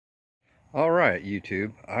Alright,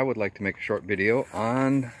 YouTube, I would like to make a short video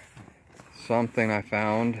on something I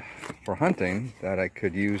found for hunting that I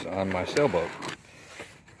could use on my sailboat.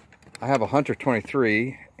 I have a Hunter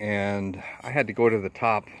 23 and I had to go to the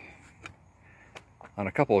top on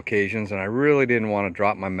a couple occasions and I really didn't want to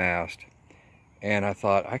drop my mast, and I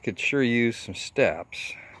thought I could sure use some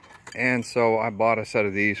steps, and so I bought a set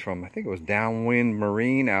of these from, I think it was Downwind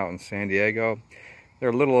Marine out in San Diego.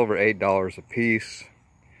 They're a little over $8 a piece.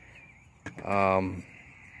 I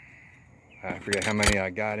forget how many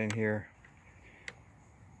I got in here.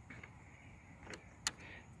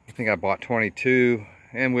 I think I bought 22,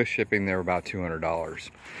 and with shipping they were about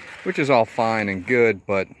 $200, which is all fine and good,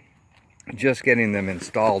 but just getting them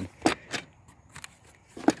installed,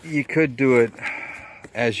 you could do it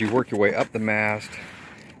as you work your way up the mast.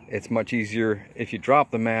 It's much easier if you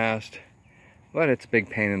drop the mast, but it's a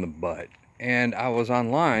big pain in the butt. And I was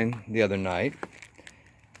online the other night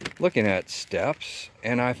looking at steps,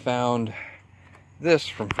 and I found this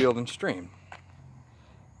from Field & Stream.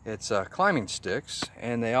 It's climbing sticks,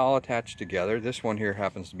 and they all attach together. This one here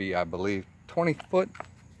happens to be, I believe, 20 foot.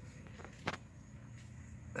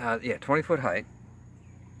 Yeah, 20 foot height.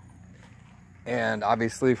 And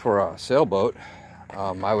obviously for a sailboat,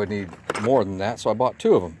 I would need more than that, so I bought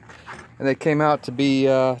two of them. And they came out to be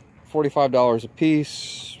 $45 a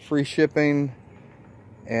piece, free shipping,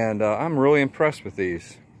 and I'm really impressed with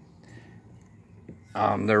these.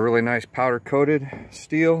 They're really nice powder coated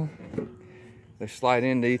steel. They slide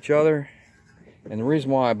into each other, and the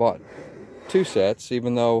reason why I bought two sets,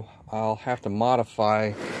 even though I'll have to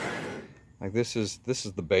modify, like this is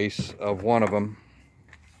the base of one of them,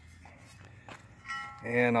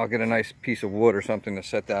 and I'll get a nice piece of wood or something to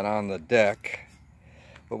set that on the deck.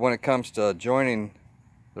 But when it comes to joining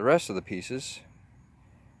the rest of the pieces,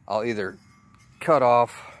 I'll either cut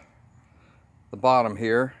off the bottom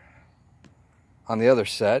here on the other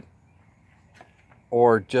set,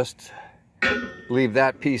 or just leave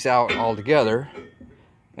that piece out altogether.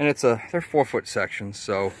 And they're 4-foot sections,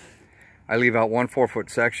 so I leave out one 4-foot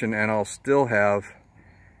section and I'll still have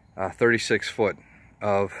 36 foot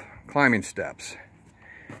of climbing steps.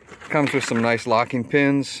 Comes with some nice locking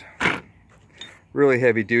pins, really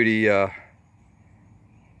heavy duty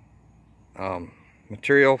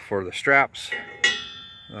material for the straps.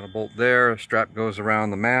 Got a bolt there, a strap goes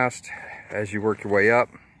around the mast as you work your way up.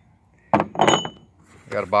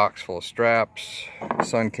 Got a box full of straps. The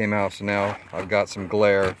sun came out, so now I've got some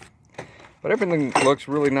glare, but everything looks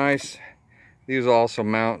really nice. These also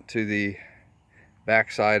mount to the back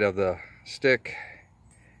side of the stick,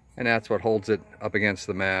 and that's what holds it up against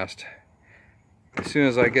the mast. As soon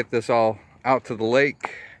as I get this all out to the lake,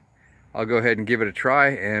 I'll go ahead and give it a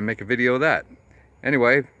try and make a video of that.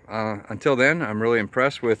 Anyway, until then, I'm really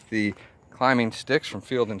impressed with the climbing sticks from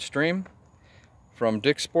Field & Stream from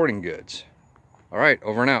Dick's Sporting Goods. All right,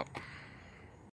 over and out.